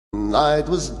Night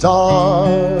was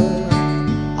dark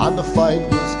and the fight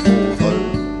was over.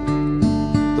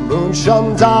 The moon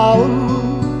shone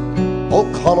down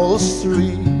O'Connell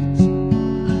Street.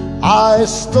 I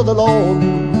stood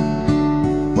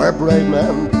alone where brave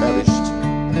men perished.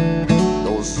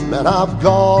 Those men have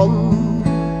gone,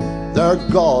 they're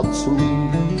gone to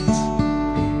meet.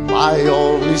 My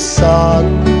only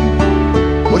son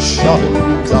was shot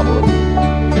in Dublin,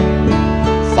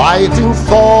 fighting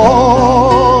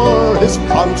for his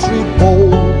country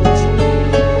bold.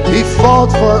 He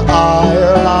fought for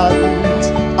Ireland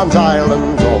and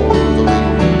Ireland only.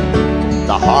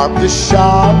 The harp, the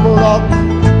shamrock,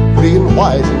 green,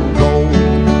 white and gold.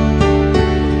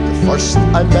 The first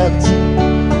I met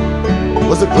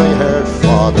was a grey-haired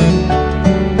father,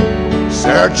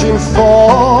 searching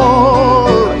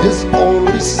for his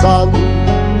only son.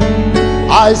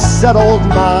 I said, old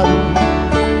man,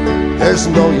 there's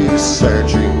no use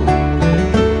searching,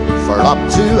 for up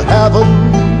to heaven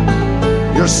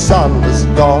your son is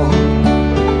gone.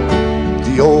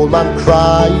 The old man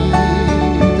cried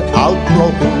out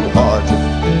broken-hearted,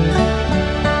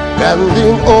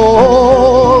 bending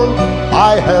o'er,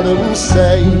 I heard him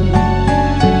say,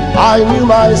 I knew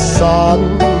my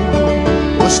son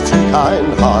was too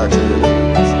kind-hearted.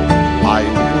 I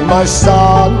knew my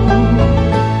son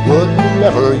would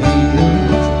never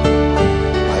yield.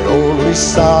 Only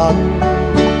son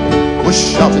was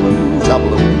shot in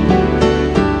Dublin,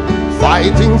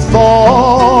 fighting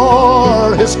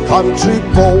for his country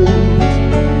bold.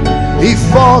 He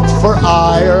fought for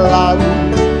Ireland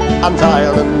and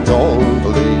Ireland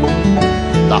only.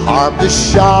 The harp, the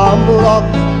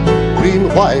shamrock, green,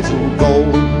 white and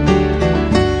gold.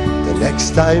 The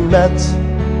next I met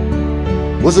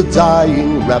was a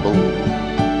dying rebel,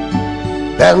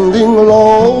 bending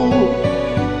low.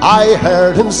 I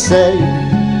heard him say,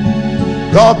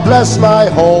 God bless my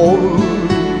home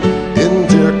in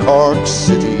dear Cork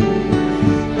City.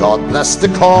 God bless the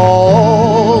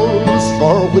cause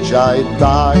for which I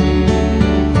died.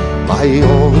 My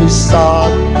only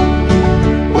son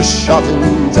was shot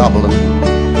in Dublin,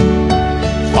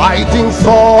 fighting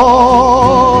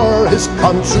for his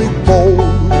country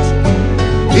bold.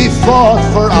 He fought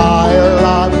for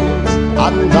Ireland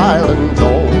and Ireland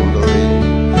only.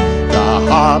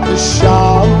 Harp, the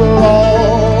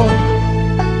shamrock,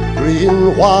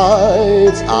 green,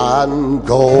 white and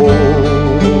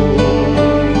gold.